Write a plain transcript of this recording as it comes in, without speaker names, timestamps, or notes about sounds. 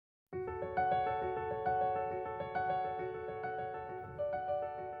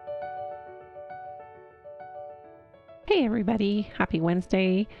Hey everybody, happy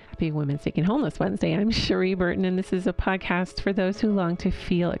Wednesday, happy Women Seeking Wholeness Wednesday. I'm Cherie Burton and this is a podcast for those who long to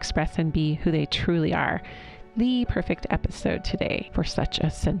feel, express, and be who they truly are. The perfect episode today for such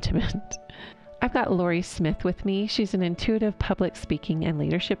a sentiment. I've got Lauri Smith with me. She's an intuitive public speaking and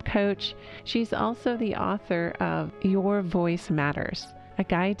leadership coach. She's also the author of Your Voice Matters, a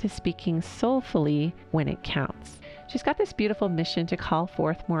guide to speaking soulfully when it counts. She's got this beautiful mission to call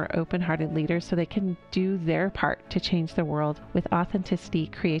forth more open-hearted leaders so they can do their part to change the world with authenticity,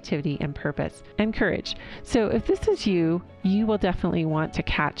 creativity, and purpose and courage. So if this is you, you will definitely want to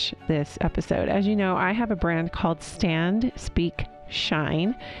catch this episode. As you know, I have a brand called Stand, Speak,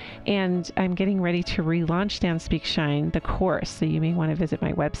 Shine, and I'm getting ready to relaunch Stand, Speak, Shine, the course. So you may want to visit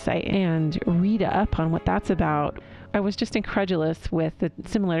my website and read up on what that's about. I was just incredulous with the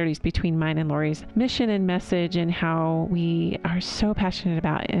similarities between mine and Lauri's mission and message and how we are so passionate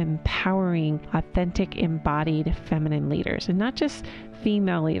about empowering authentic, embodied feminine leaders, and not just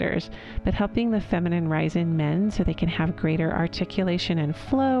female leaders, but helping the feminine rise in men so they can have greater articulation and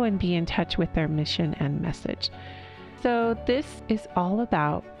flow and be in touch with their mission and message. So this is all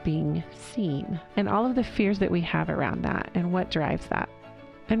about being seen and all of the fears that we have around that and what drives that.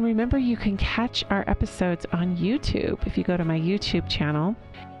 And remember, you can catch our episodes on YouTube if you go to my YouTube channel.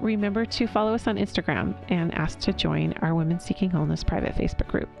 Remember to follow us on Instagram and ask to join our Women Seeking Wholeness private Facebook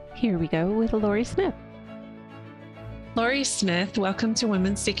group. Here we go with Lauri Smith. Lauri Smith, welcome to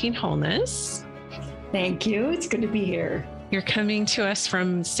Women Seeking Wholeness. Thank you. It's good to be here. You're coming to us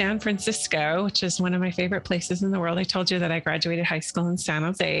from San Francisco, which is one of my favorite places in the world. I told you that I graduated high school in San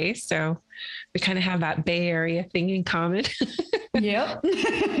Jose, so we kind of have that Bay Area thing in common. Yep.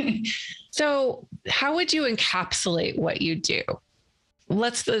 So how would you encapsulate what you do?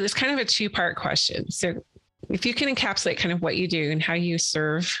 It's kind of a two-part question. So if you can encapsulate kind of what you do and how you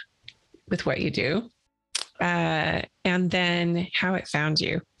serve with what you do, and then how it found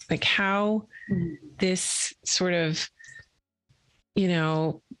you, like how this sort of,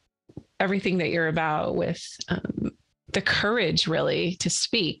 everything that you're about with the courage really to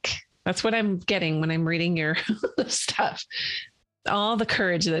speak. That's what I'm getting when I'm reading your stuff. All the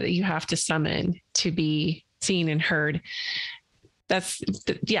courage that you have to summon to be seen and heard.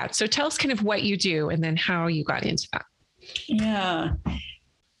 So tell us kind of what you do and then how you got into that. Yeah.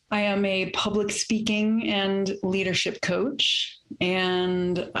 I am a public speaking and leadership coach,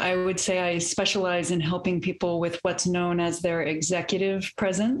 and I would say I specialize in helping people with what's known as their executive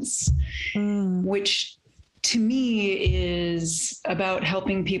presence, which to me is about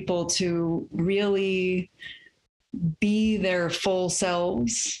helping people to really be their full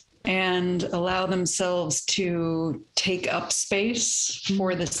selves and allow themselves to take up space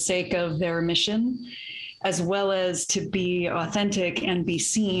for the sake of their mission, as well as to be authentic and be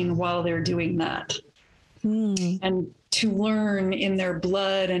seen while they're doing that. And to learn in their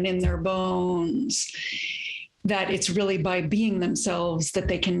blood and in their bones that it's really by being themselves that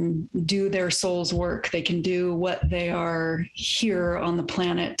they can do their soul's work. They can do what they are here on the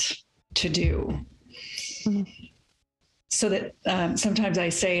planet to do. So that sometimes I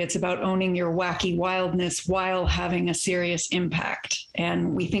say it's about owning your wacky wildness while having a serious impact.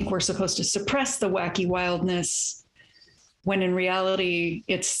 And we think we're supposed to suppress the wacky wildness when in reality,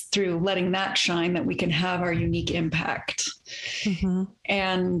 it's through letting that shine that we can have our unique impact.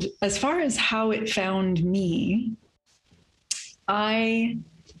 And as far as how it found me, I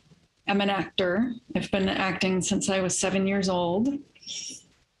am an actor. I've been acting since I was 7 years old.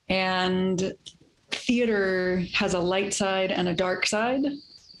 And theater has a light side and a dark side.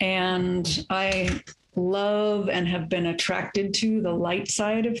 And I love and have been attracted to the light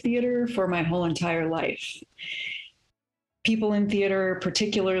side of theater for my whole entire life. People in theater,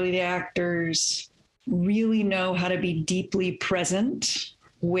 particularly the actors, really know how to be deeply present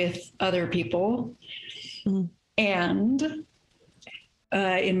with other people. And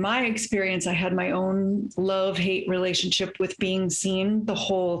in my experience, I had my own love-hate relationship with being seen the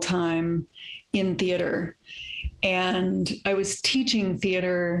whole time in theater. And I was teaching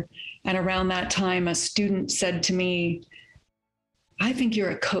theater, and around that time, a student said to me, "I think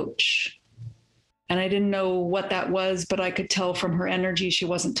you're a coach." And I didn't know what that was, but I could tell from her energy she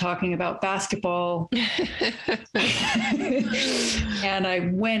wasn't talking about basketball. And I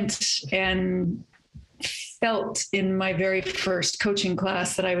went and felt in my very first coaching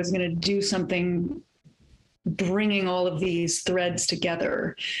class that I was going to do something bringing all of these threads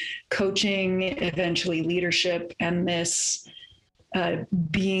together: coaching, eventually leadership, and this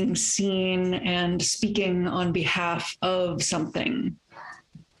being seen and speaking on behalf of something.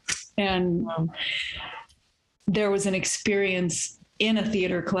 And there was an experience in a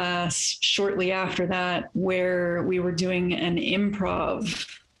theater class shortly after that where we were doing an improv,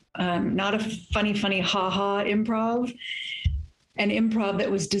 not a funny, ha-ha improv, an improv that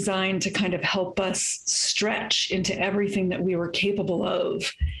was designed to kind of help us stretch into everything that we were capable of.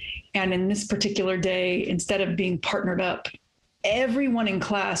 And in this particular day, instead of being partnered up, everyone in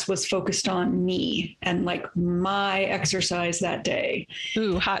class was focused on me and like my exercise that day.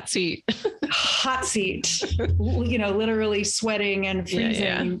 Ooh, hot seat. Hot seat, you know, literally sweating and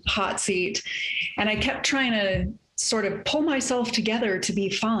freezing. Hot seat. And I kept trying to sort of pull myself together to be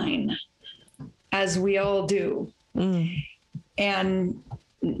fine, as we all do. And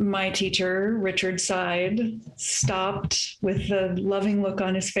my teacher, Richard Side, stopped with the loving look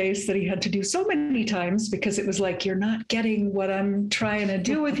on his face that he had to do so many times, because it was like, you're not getting what I'm trying to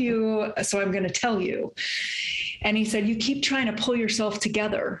do with you, so I'm going to tell you. And he said, you keep trying to pull yourself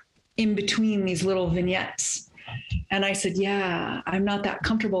together in between these little vignettes. And I said, yeah, I'm not that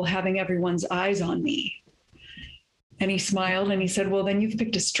comfortable having everyone's eyes on me. And he smiled and he said, well, then you've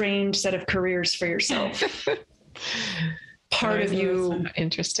picked a strange set of careers for yourself. Part of you.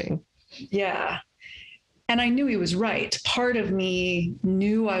 Interesting. Yeah. And I knew he was right. Part of me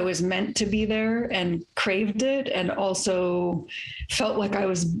knew I was meant to be there and craved it, and also felt like I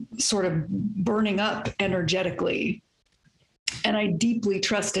was sort of burning up energetically. And I deeply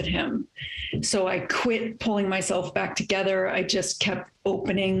trusted him. So I quit pulling myself back together. I just kept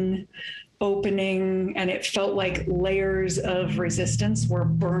opening, and it felt like layers of resistance were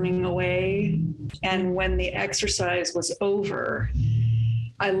burning away. And when the exercise was over,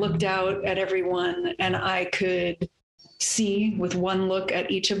 I looked out at everyone and I could see with one look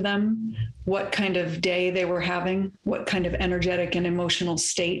at each of them what kind of day they were having, what kind of energetic and emotional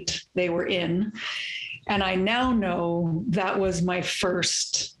state they were in. And I now know that was my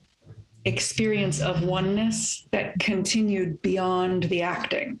first experience of oneness that continued beyond the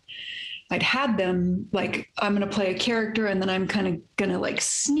acting. I'd had them like, I'm going to play a character and then I'm kind of going to like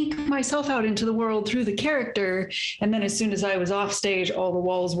sneak myself out into the world through the character. And then as soon as I was off stage, all the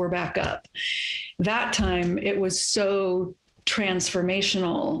walls were back up. That time it was so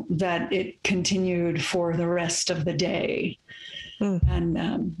transformational that it continued for the rest of the day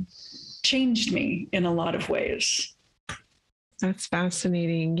and changed me in a lot of ways. That's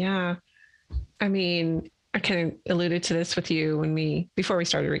fascinating. Yeah. I mean, I kind of alluded to this with you before we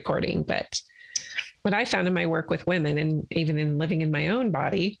started recording, but what I found in my work with women and even in living in my own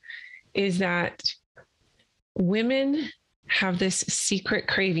body is that women have this secret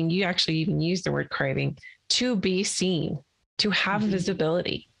craving. You actually even use the word craving, to be seen, to have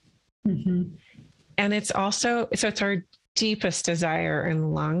visibility. And it's also, so it's our deepest desire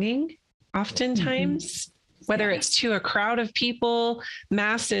and longing oftentimes, whether it's to a crowd of people,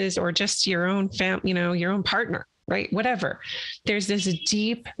 masses, or just your own your own partner, right? Whatever. There's this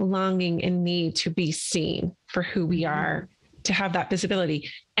deep longing and need to be seen for who we are, to have that visibility.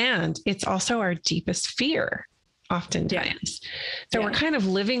 And it's also our deepest fear oftentimes. So we're kind of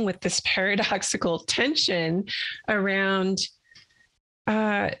living with this paradoxical tension around,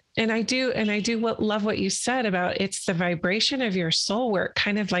 and I do love what you said about it's the vibration of your soul where it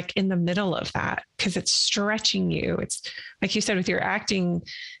kind of like in the middle of that, because it's stretching you. It's like you said with your acting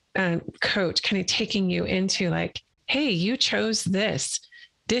coach, kind of taking you into like, hey, you chose this.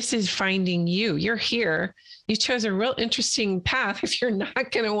 This is finding you. You're here. You chose a real interesting path if you're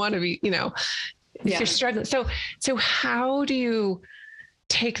not going to want to be, if you're struggling. So how do you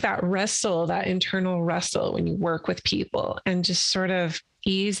take that wrestle, that internal wrestle when you work with people and just sort of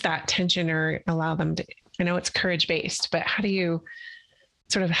ease that tension or allow them to, I know it's courage based, but how do you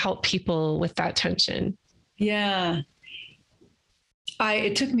sort of help people with that tension? Yeah.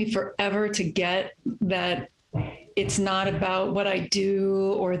 It took me forever to get that it's not about what I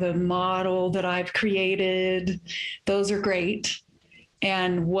do or the model that I've created. Those are great.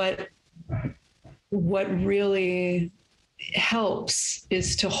 And what really helps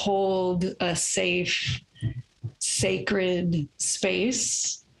is to hold a safe, sacred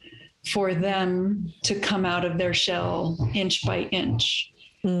space for them to come out of their shell inch by inch.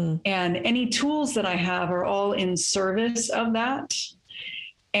 And any tools that I have are all in service of that.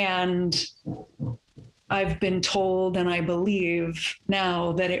 And I've been told, and I believe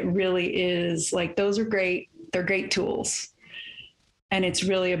now, that it really is like, those are great. They're great tools. And it's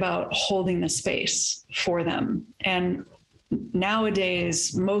really about holding the space for them. And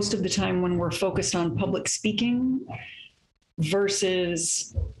nowadays, most of the time when we're focused on public speaking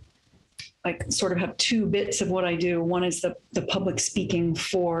versus like sort of have two bits of what I do. One is the public speaking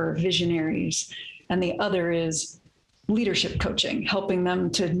for visionaries, and the other is leadership coaching, helping them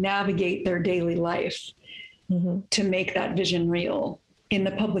to navigate their daily life. to make that vision real. In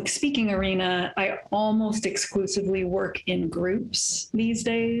the public speaking arena, I almost exclusively work in groups these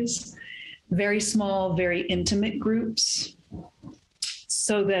days, very small, very intimate groups,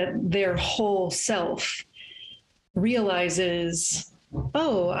 so that their whole self realizes,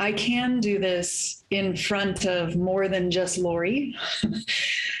 oh, I can do this in front of more than just Lauri.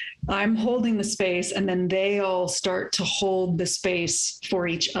 I'm holding the space, and then they all start to hold the space for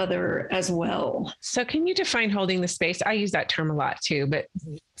each other as well. So can you define holding the space? I use that term a lot too, but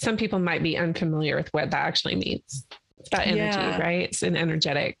some people might be unfamiliar with what that actually means. It's about energy, right? It's an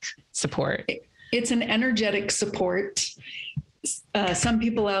energetic support. It's an energetic support. Some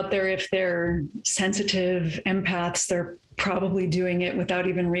people out there, if they're sensitive empaths, they're probably doing it without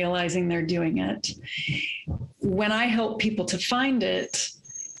even realizing they're doing it. When I help people to find it,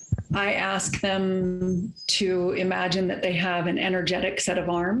 I ask them to imagine that they have an energetic set of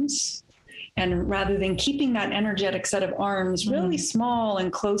arms. And rather than keeping that energetic set of arms really small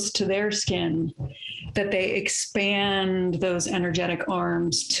and close to their skin, that they expand those energetic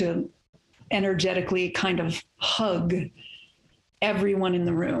arms to energetically kind of hug everyone in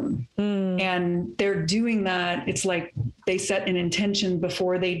the room. And they're doing that. It's like they set an intention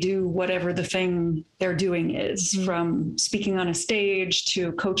before they do whatever the thing they're doing is, from speaking on a stage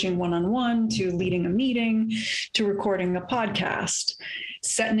to coaching one-on-one to leading a meeting to recording a podcast.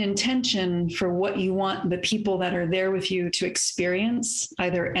 Set an intention for what you want the people that are there with you to experience,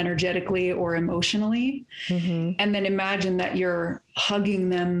 either energetically or emotionally. And then imagine that you're hugging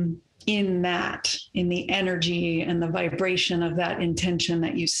them in the energy and the vibration of that intention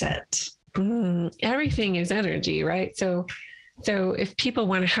that you set. Everything is energy, right? So if people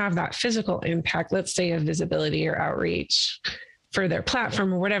want to have that physical impact, let's say of visibility or outreach for their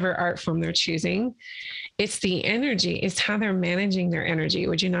platform or whatever art form they're choosing, it's the energy, it's how they're managing their energy.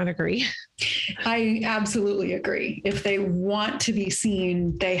 Would you not agree? I absolutely agree. If they want to be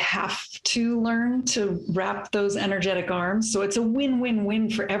seen, they have to learn to wrap those energetic arms. So it's a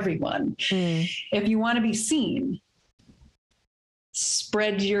win-win-win for everyone. If you want to be seen,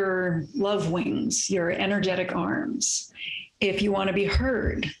 spread your love wings, your energetic arms. If you want to be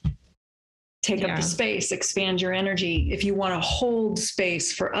heard, take up the space, expand your energy. If you want to hold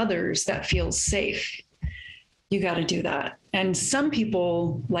space for others that feels safe, you got to do that. And some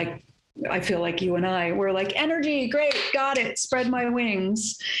people, like, I feel like you and I, we're like, energy, great, got it, spread my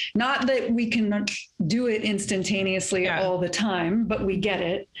wings. Not that we can do it instantaneously all the time, but we get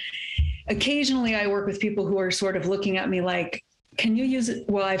it. Occasionally I work with people who are sort of looking at me like, can you use it?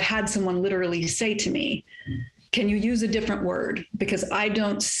 Well, I've had someone literally say to me, can you use a different word? Because I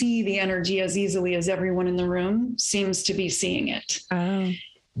don't see the energy as easily as everyone in the room seems to be seeing it. Oh.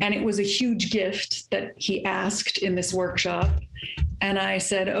 And it was a huge gift that he asked in this workshop. And I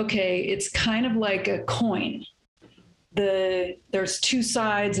said, okay, it's kind of like a coin. There's two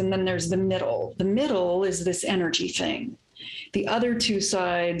sides and then there's the middle. The middle is this energy thing. The other two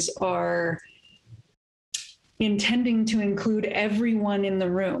sides are intending to include everyone in the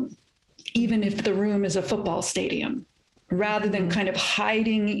room, even if the room is a football stadium, rather than kind of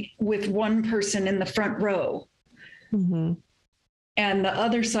hiding with one person in the front row. And the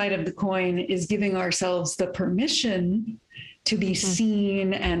other side of the coin is giving ourselves the permission to be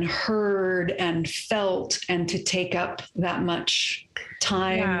seen and heard and felt and to take up that much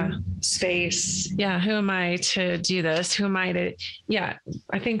time, space. Yeah. Who am I to do this? Who am I to,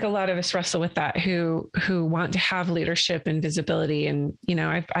 I think a lot of us wrestle with that, who want to have leadership and visibility. And, you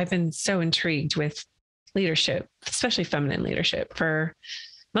know, I've been so intrigued with leadership, especially feminine leadership, for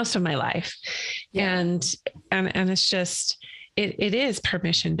most of my life. And it's just, it is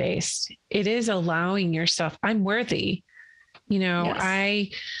permission based. It is allowing yourself, I'm worthy. You know, I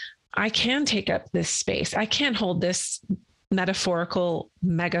can take up this space. I can hold this metaphorical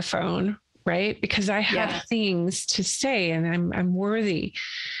megaphone, right? Because I have things to say and I'm worthy.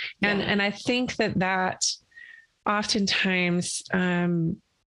 And I think that oftentimes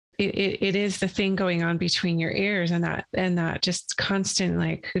it is the thing going on between your ears and that just constant,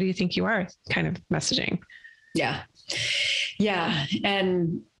 like, who do you think you are kind of messaging. Yeah.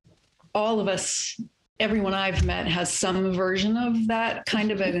 And all of us, everyone I've met has some version of that, kind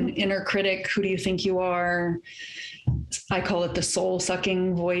of an inner critic. Who do you think you are? I call it the soul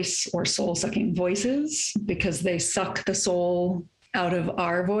sucking voice or soul sucking voices, because they suck the soul out of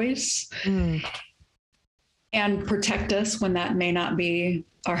our voice and protect us when that may not be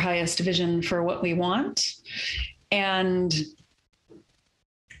our highest vision for what we want. And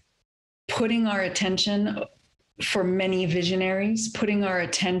putting our attention for many visionaries, putting our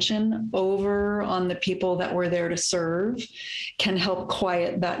attention over on the people that we're there to serve can help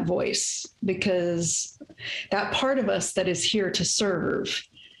quiet that voice, because that part of us that is here to serve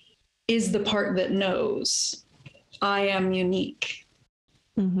is the part that knows I am unique.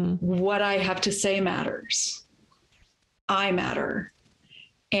 Mm-hmm. What I have to say matters. I matter.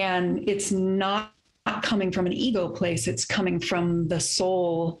 And it's not coming from an ego place. It's coming from the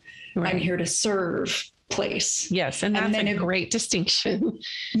soul. Right. I'm here to serve place. Yes. And that's a great distinction.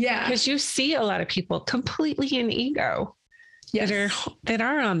 Yeah. Because you see a lot of people completely in ego. Yes. that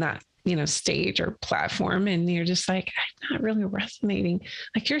are on that, stage or platform. And you're just like, I'm not really resonating.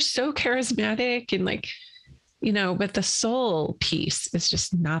 Like, you're so charismatic and like, but the soul piece is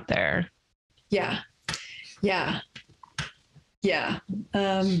just not there. Yeah. Yeah. Yeah.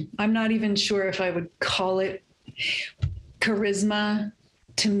 I'm not even sure if I would call it charisma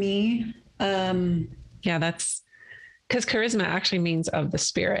to me. Yeah, that's because charisma actually means of the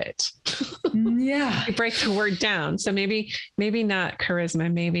spirit. Yeah. You break the word down. So maybe not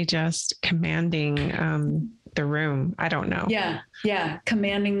charisma, maybe just commanding the room. I don't know. Yeah. Yeah.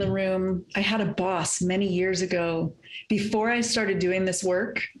 Commanding the room. I had a boss many years ago. Before I started doing this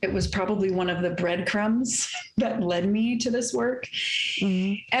work, it was probably one of the breadcrumbs that led me to this work.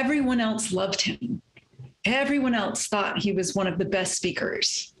 Mm-hmm. Everyone else loved him. Everyone else thought he was one of the best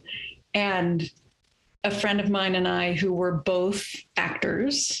speakers. And a friend of mine and I, who were both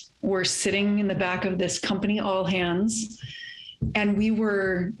actors, were sitting in the back of this company all hands. And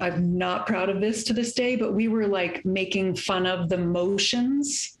I'm not proud of this to this day, but we were like making fun of the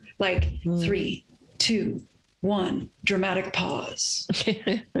motions, like 3, 2, 1, dramatic pause.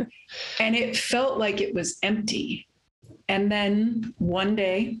 And it felt like it was empty. And then one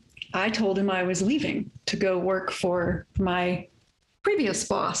day I told him I was leaving to go work for my previous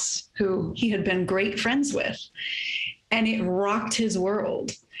boss, who he had been great friends with. And it rocked his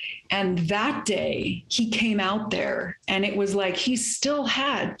world. And that day he came out there and it was like he still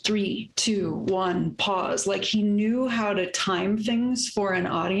had 3, 2, 1 pause. Like he knew how to time things for an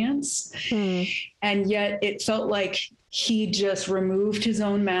audience. And yet it felt like he just removed his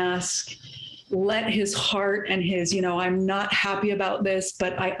own mask, let his heart and his, I'm not happy about this,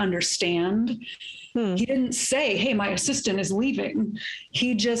 but I understand. He didn't say, hey, my assistant is leaving.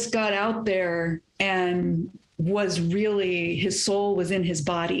 He just got out there and his soul was in his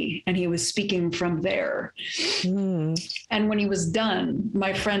body and he was speaking from there. And when he was done,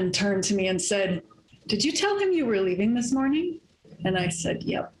 my friend turned to me and said, did you tell him you were leaving this morning? And I said,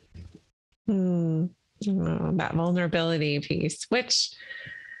 yep. That vulnerability piece, which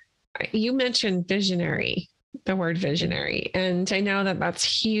you mentioned visionary, the word visionary. And I know that that's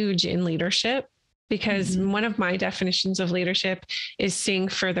huge in leadership. Because one of my definitions of leadership is seeing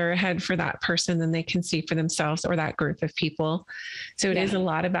further ahead for that person than they can see for themselves or that group of people. So it is a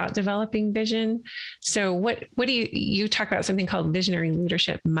lot about developing vision. So what do you talk about something called visionary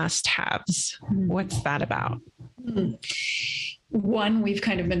leadership must-haves? What's that about? One, we've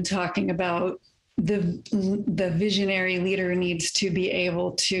kind of been talking about the visionary leader needs to be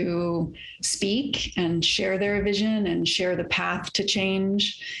able to speak and share their vision and share the path to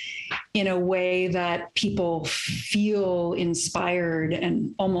change in a way that people feel inspired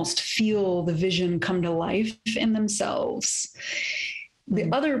and almost feel the vision come to life in themselves. The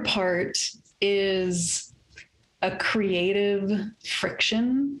other part is a creative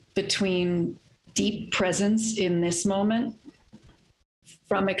friction between deep presence in this moment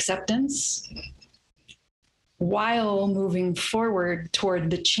from acceptance, while moving forward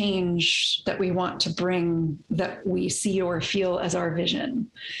toward the change that we want to bring, that we see or feel as our vision.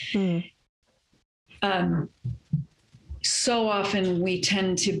 So often we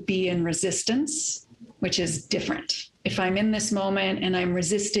tend to be in resistance, which is different. If I'm in this moment and I'm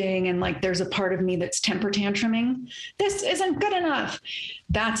resisting and like there's a part of me that's temper tantruming, this isn't good enough.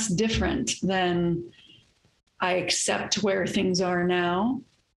 That's different than I accept where things are now.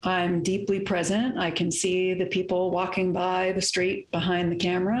 I'm deeply present. I can see the people walking by the street behind the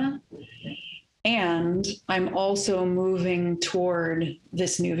camera. And I'm also moving toward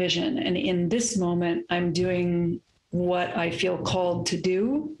this new vision. And in this moment, I'm doing what I feel called to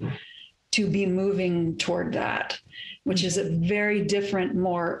do, to be moving toward that, which is a very different,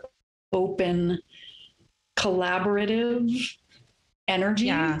 more open, collaborative energy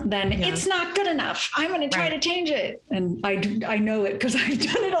than it's not good enough. I'm going to try to change it. And I know it because I've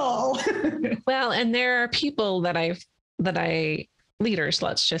done it all. Well, and there are people that I leaders,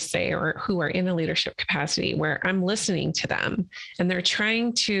 let's just say, or who are in a leadership capacity where I'm listening to them and they're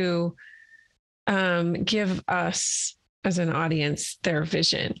trying to give us as an audience their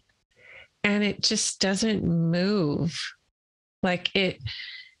vision. and it just doesn't move like it.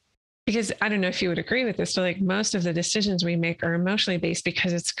 Because I don't know if you would agree with this, but like most of the decisions we make are emotionally based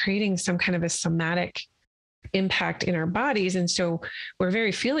because it's creating some kind of a somatic impact in our bodies. And so we're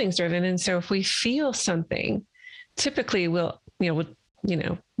very feelings driven. And so if we feel something, typically we're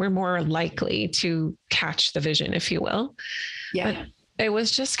more likely to catch the vision, if you will. Yeah. But it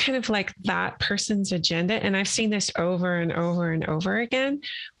was just kind of like that person's agenda. And I've seen this over and over and over again,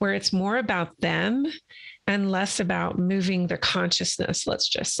 where it's more about them and less about moving the consciousness, let's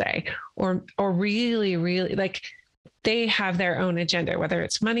just say, or really, really like they have their own agenda, whether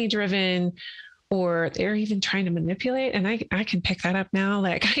it's money driven or they're even trying to manipulate. And I can pick that up now.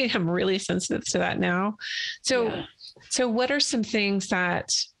 Like I am really sensitive to that now. So what are some things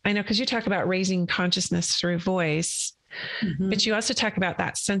that I know, because you talk about raising consciousness through voice, but you also talk about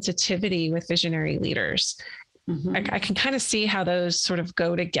that sensitivity with visionary leaders. I can kind of see how those sort of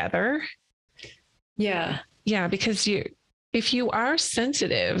go together. Yeah. Yeah. Because if you are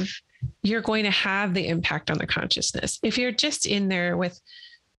sensitive, you're going to have the impact on the consciousness. If you're just in there with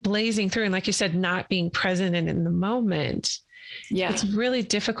blazing through, and like you said, not being present and in the moment, it's really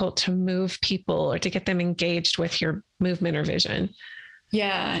difficult to move people or to get them engaged with your movement or vision.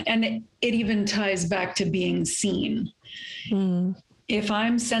 Yeah. And it even ties back to being seen. If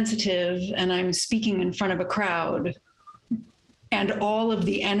I'm sensitive and I'm speaking in front of a crowd, and all of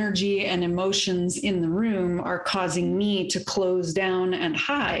the energy and emotions in the room are causing me to close down and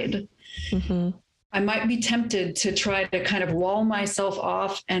hide, I might be tempted to try to kind of wall myself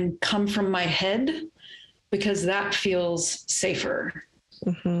off and come from my head, because that feels safer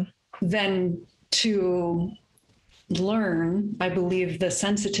than to learn. I believe the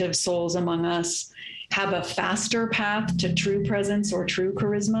sensitive souls among us have a faster path to true presence or true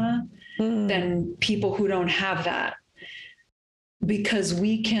charisma than people who don't have that. Because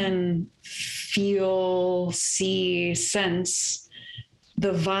we can feel, see, sense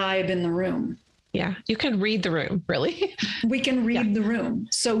the vibe in the room. Yeah, you can read the room, really. We can read the room.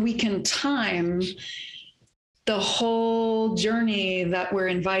 So we can time the whole journey that we're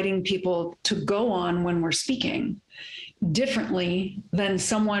inviting people to go on when we're speaking differently than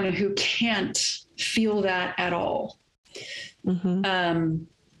someone who can't feel that at all. And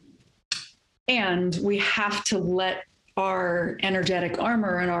we have to let our energetic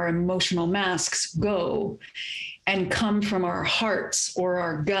armor and our emotional masks go and come from our hearts or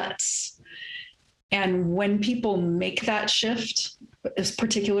our guts. And when people make that shift,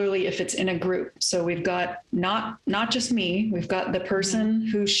 particularly if it's in a group, so we've got not just me, we've got the person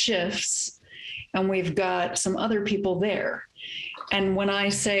who shifts, and we've got some other people there. And when I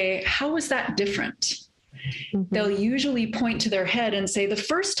say, how is that different? They'll usually point to their head and say, the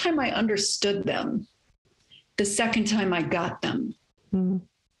first time I understood them, the second time I got them,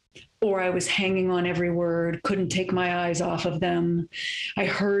 or I was hanging on every word, couldn't take my eyes off of them. I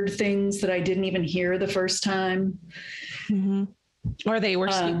heard things that I didn't even hear the first time. Or they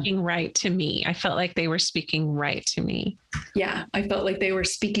were speaking right to me. I felt like they were speaking right to me. Yeah, I felt like they were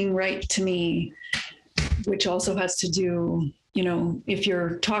speaking right to me, which also has to do, if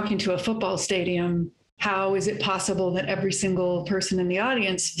you're talking to a football stadium, how is it possible that every single person in the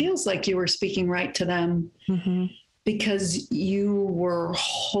audience feels like you were speaking right to them? Because you were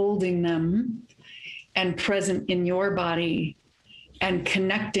holding them and present in your body and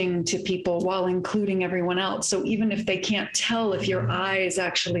connecting to people while including everyone else. So even if they can't tell if your eyes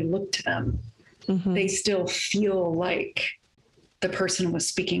actually look to them, they still feel like the person was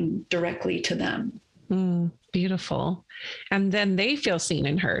speaking directly to them. Beautiful. And then they feel seen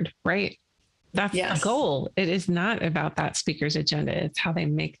and heard, right? That's the goal. It is not about that speaker's agenda. It's how they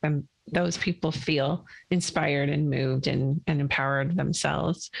make those people feel inspired and moved and empowered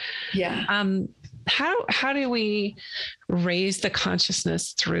themselves. Yeah. How do we raise the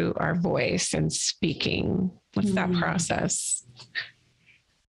consciousness through our voice and speaking? What's that process?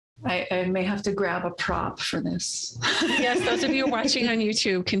 I may have to grab a prop for this. Yes, those of you watching on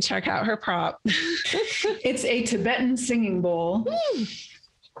YouTube can check out her prop. It's a Tibetan singing bowl.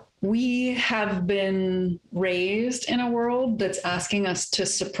 We have been raised in a world that's asking us to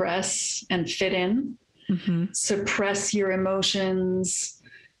suppress and fit in, suppress your emotions.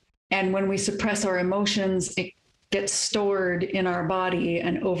 And when we suppress our emotions, it gets stored in our body.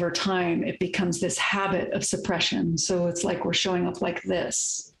 And over time, it becomes this habit of suppression. So it's like we're showing up like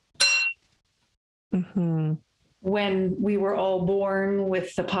this. When we were all born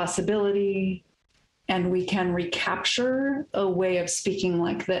with the possibility, and we can recapture a way of speaking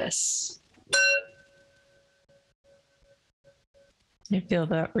like this. I feel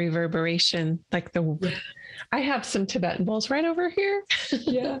the reverberation, like I have some Tibetan bowls right over here.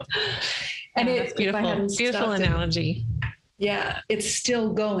 Yeah. And that's beautiful. Beautiful analogy. It's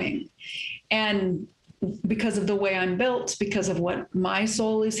still going. And because of the way I'm built, because of what my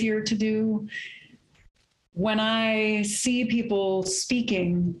soul is here to do, when I see people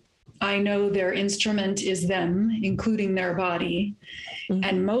speaking, I know their instrument is them, including their body. Mm-hmm.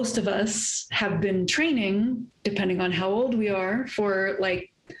 And most of us have been training, depending on how old we are, for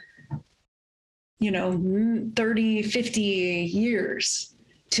 30, 50 years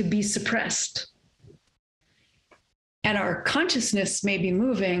to be suppressed. And our consciousness may be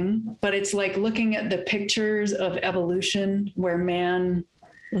moving, but it's like looking at the pictures of evolution where man,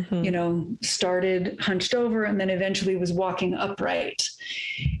 started hunched over and then eventually was walking upright.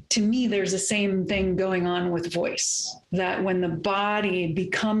 To me, there's the same thing going on with voice, that when the body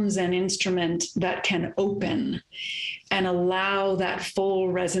becomes an instrument that can open and allow that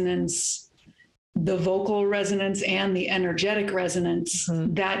full resonance, the vocal resonance and the energetic resonance,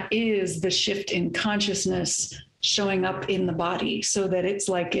 that is the shift in consciousness showing up in the body, so that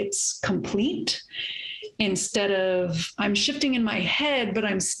it's complete, instead of I'm shifting in my head, but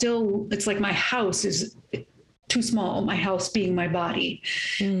it's like my house is too small, my house being my body,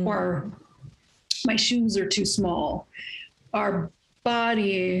 or my shoes are too small. Our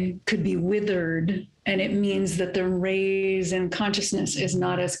body could be withered, and it means that the raise in consciousness is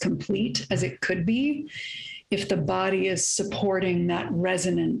not as complete as it could be if the body is supporting that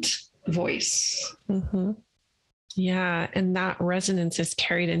resonant voice. Mm-hmm. Yeah. And that resonance is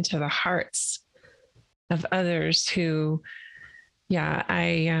carried into the hearts of others who,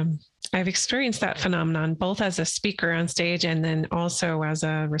 I've experienced that phenomenon both as a speaker on stage and then also as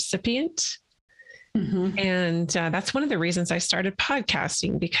a recipient. Mm-hmm. And that's one of the reasons I started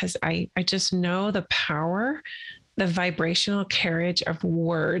podcasting, because I just know the power, the vibrational carriage of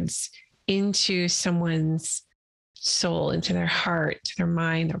words into someone's soul, into their heart, their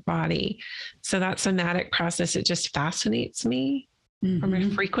mind, their body. So that somatic process, it just fascinates me from a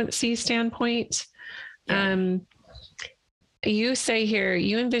frequency standpoint. Yeah. You say here,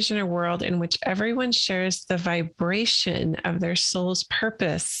 you envision a world in which everyone shares the vibration of their soul's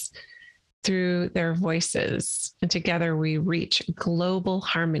purpose through their voices. And together we reach global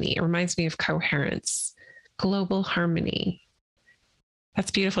harmony. It reminds me of coherence, global harmony. That's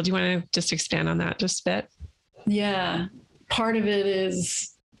beautiful. Do you want to just expand on that just a bit? Yeah. Part of it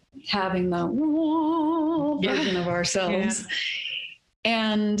is having the version of ourselves. Yeah.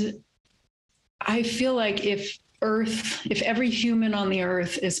 And I feel like if every human on the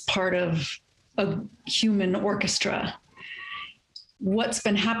earth is part of a human orchestra, what's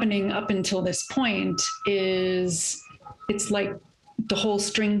been happening up until this point is it's like the whole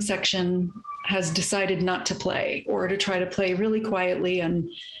string section has decided not to play, or to try to play really quietly and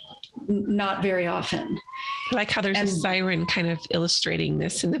not very often. I like how there's a siren kind of illustrating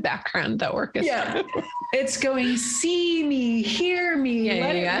this in the background, the orchestra. Yeah. It's going, see me, hear me,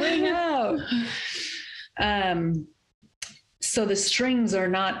 let it ring out. So the strings are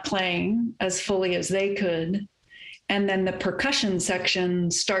not playing as fully as they could. And then the percussion section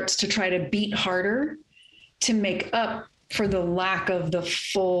starts to try to beat harder to make up for the lack of the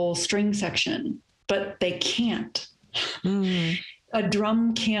full string section, but they can't. A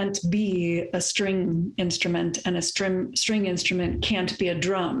drum can't be a string instrument, and a string instrument can't be a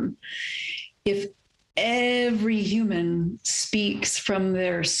drum. If every human speaks from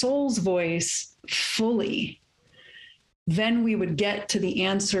their soul's voice fully, then we would get to the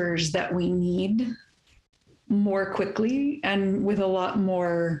answers that we need more quickly and with a lot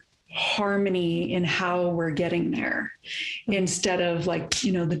more harmony in how we're getting there, instead of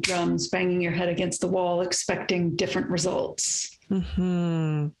the drums banging your head against the wall expecting different results.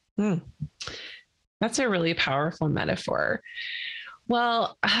 That's a really powerful metaphor.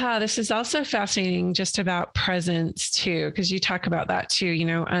 Well, this is also fascinating just about presence too, because you talk about that too.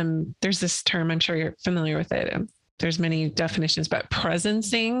 There's this term, I'm sure you're familiar with it. There's many definitions, but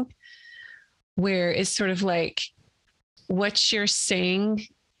presencing, where it's sort of like what you're saying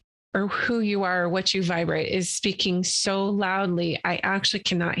or who you are, or what you vibrate is speaking so loudly, I actually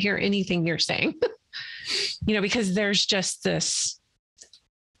cannot hear anything you're saying, because there's just this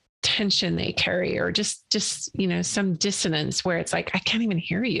tension they carry, or just, some dissonance where it's like, I can't even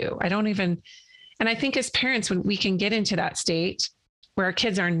hear you. And I think as parents, when we can get into that state where our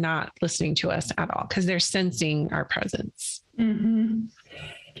kids are not listening to us at all, because they're sensing our presence. Mm-hmm.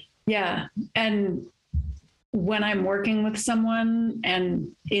 Yeah. And when I'm working with someone and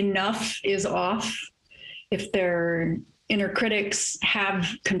enough is off, if their inner critics have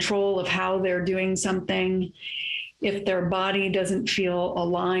control of how they're doing something, if their body doesn't feel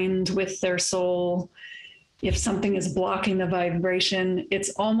aligned with their soul, if something is blocking the vibration, it's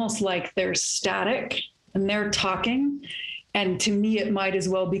almost like there's static and they're talking. And to me, it might as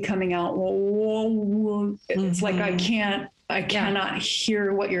well be coming out. It's like I cannot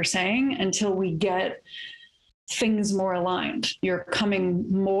hear what you're saying until we get things more aligned. You're coming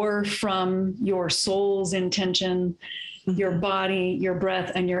more from your soul's intention. Your body, your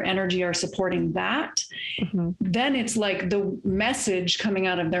breath, and your energy are supporting that. Then it's like the message coming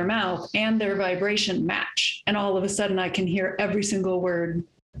out of their mouth and their vibration match. And all of a sudden I can hear every single word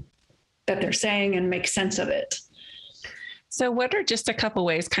that they're saying and make sense of it. So what are just a couple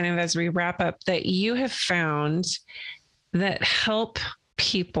ways, kind of as we wrap up, that you have found that help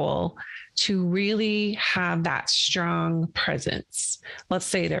people to really have that strong presence? Let's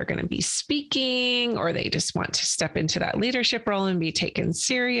say they're going to be speaking, or they just want to step into that leadership role and be taken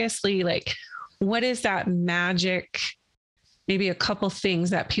seriously. Like, what is that magic, maybe a couple things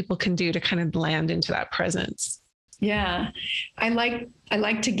that people can do to kind of land into that presence? Yeah, I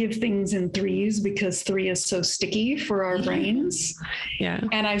like to give things in threes because 3 is so sticky for our brains. Yeah.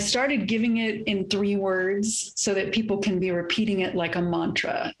 And I've started giving it in 3 words so that people can be repeating it like a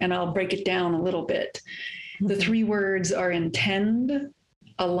mantra. And I'll break it down a little bit. The 3 words are intend,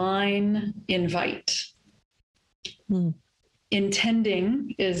 align, invite.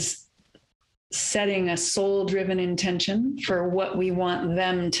 Intending is setting a soul-driven intention for what we want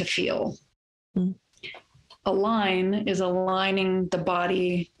them to feel. Align is aligning the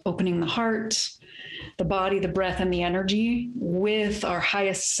body, opening the heart, the body, the breath, and the energy with our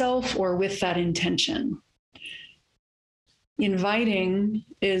highest self or with that intention. Inviting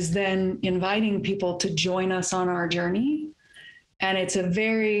is then inviting people to join us on our journey. And it's a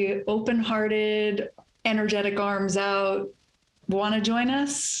very open-hearted, energetic arms out, want to join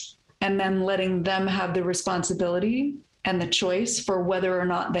us, and then letting them have the responsibility and the choice for whether or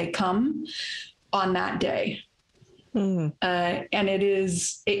not they come on that day. And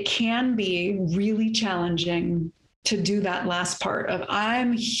it can be really challenging to do that last part of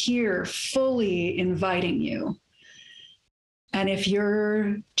I'm here fully inviting you. And if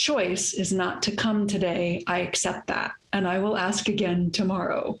your choice is not to come today, I accept that. And I will ask again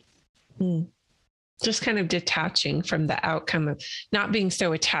tomorrow. Just kind of detaching from the outcome of not being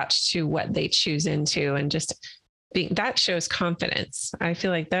so attached to what they choose into, and just being, that shows confidence. I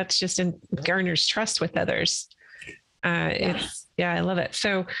feel like that's just garners trust with others. I love it.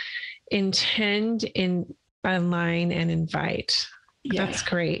 So intend, align, and invite. Yeah. That's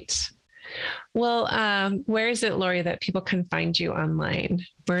great. Well, where is it, Lauri, that people can find you online?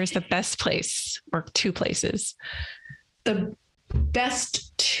 Where is the best place, or 2 places? The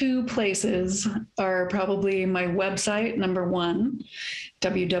best 2 places are probably my website, number 1,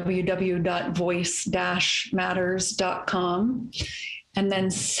 www.voice-matters.com. And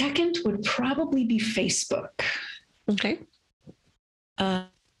then second would probably be Facebook. Okay. I'm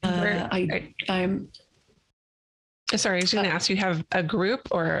sorry, I was going to ask, you have a group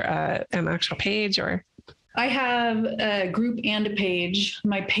or an actual page, or? I have a group and a page.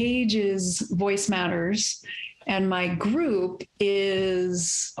 My page is Voice Matters, and my group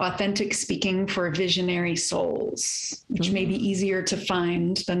is Authentic Speaking for Visionary Souls, which may be easier to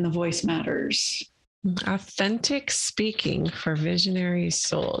find than the Voice Matters. Authentic Speaking for Visionary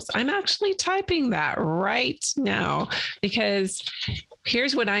Souls. I'm actually typing that right now, because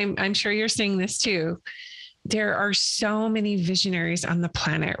here's what I'm sure you're seeing this too. There are so many visionaries on the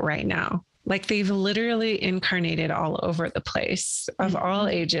planet right now. Like, they've literally incarnated all over the place, of all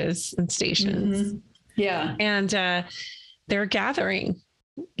ages and stations. Yeah. And they're gathering,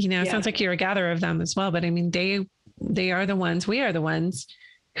 it sounds like you're a gatherer of them as well. But I mean, they are the ones, we are the ones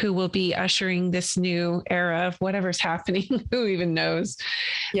who will be ushering this new era of whatever's happening. Who even knows?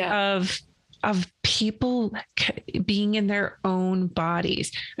 Yeah. Of people being in their own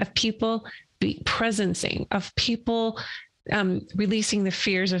bodies, of people presencing, of people releasing the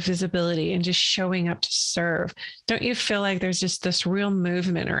fears of visibility and just showing up to serve. Don't you feel like there's just this real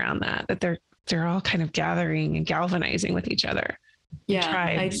movement around that they're all kind of gathering and galvanizing with each other?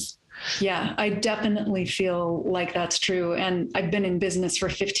 I definitely feel like that's true. And I've been in business for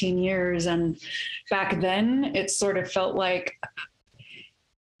 15 years. And back then it sort of felt like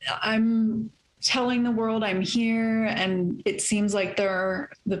I'm telling the world I'm here, and it seems like the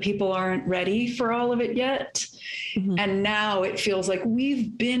people aren't ready for all of it yet. And now it feels like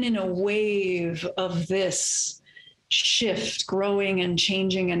we've been in a wave of this shift, growing and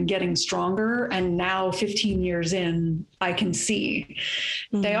changing and getting stronger. And now 15 years in, I can see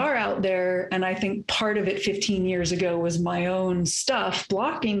they are out there. And I think part of it 15 years ago was my own stuff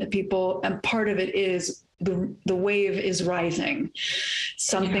blocking the people. And part of it is the wave is rising.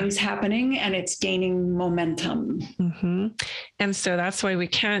 Something's happening and it's gaining momentum. Mm-hmm. And so that's why we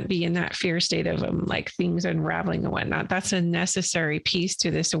can't be in that fear state of like things unraveling and whatnot. That's a necessary piece to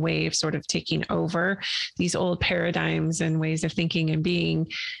this wave sort of taking over these old paradigms and ways of thinking and being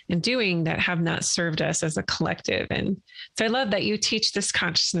and doing that have not served us as a collective. And so I love that you teach this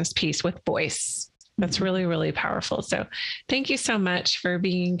consciousness piece with voice. That's really, really powerful. So thank you so much for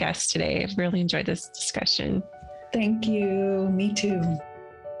being a guest today. I've really enjoyed this discussion. Thank you. Me too.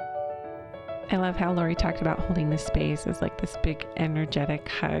 I love how Lauri talked about holding the space as like this big energetic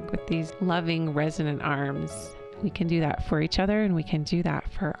hug with these loving, resonant arms. We can do that for each other, and we can do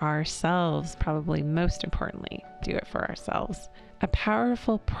that for ourselves. Probably most importantly, do it for ourselves. A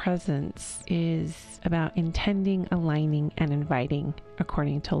powerful presence is about intending, aligning, and inviting,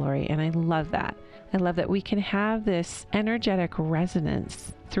 according to Lauri. And I love that. I love that we can have this energetic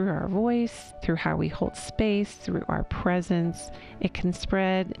resonance through our voice, through how we hold space, through our presence. It can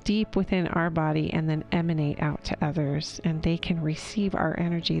spread deep within our body and then emanate out to others, and they can receive our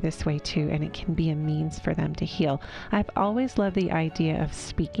energy this way too, and it can be a means for them to heal. I've always loved the idea of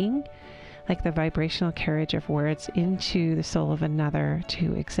speaking, like the vibrational carriage of words into the soul of another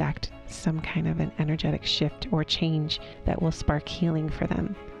to exact some kind of an energetic shift or change that will spark healing for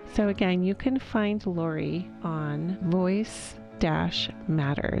them. So again, you can find Lauri on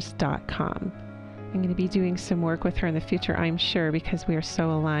voice-matters.com. I'm going to be doing some work with her in the future, I'm sure, because we are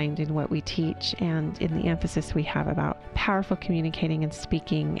so aligned in what we teach and in the emphasis we have about powerful communicating and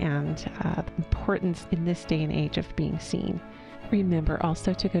speaking and the importance in this day and age of being seen. Remember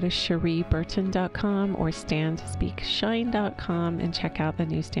also to go to cherieburton.com or standspeakshine.com and check out the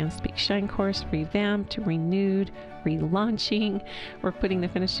new Stand Speak Shine course, revamped, renewed, relaunching. We're putting the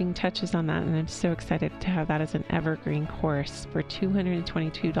finishing touches on that, and I'm so excited to have that as an evergreen course for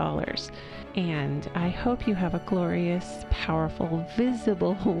 $222. And I hope you have a glorious, powerful,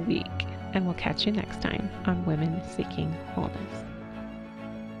 visible week. And we'll catch you next time on Women Seeking Wholeness.